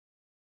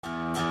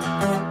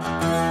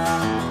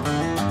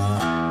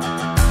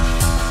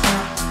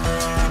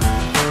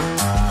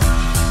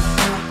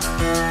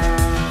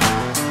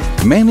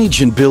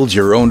Manage and build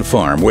your own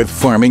farm with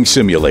Farming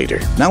Simulator,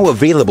 now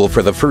available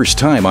for the first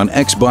time on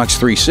Xbox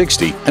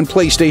 360 and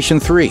PlayStation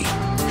 3.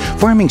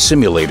 Farming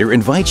Simulator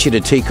invites you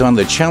to take on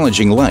the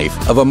challenging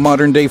life of a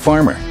modern-day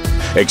farmer.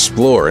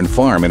 Explore and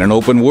farm in an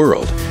open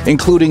world,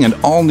 including an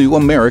all-new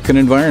American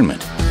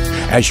environment.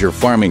 As your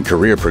farming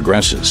career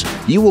progresses,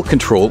 you will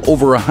control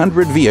over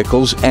 100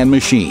 vehicles and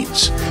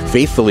machines,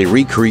 faithfully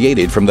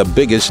recreated from the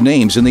biggest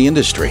names in the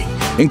industry,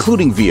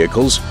 including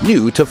vehicles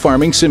new to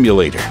Farming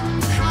Simulator.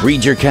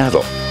 Breed your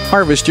cattle,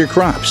 harvest your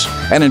crops,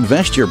 and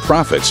invest your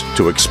profits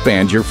to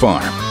expand your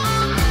farm.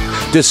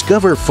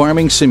 Discover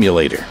Farming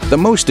Simulator, the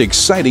most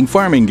exciting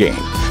farming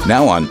game,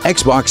 now on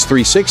Xbox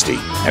 360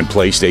 and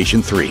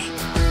PlayStation 3.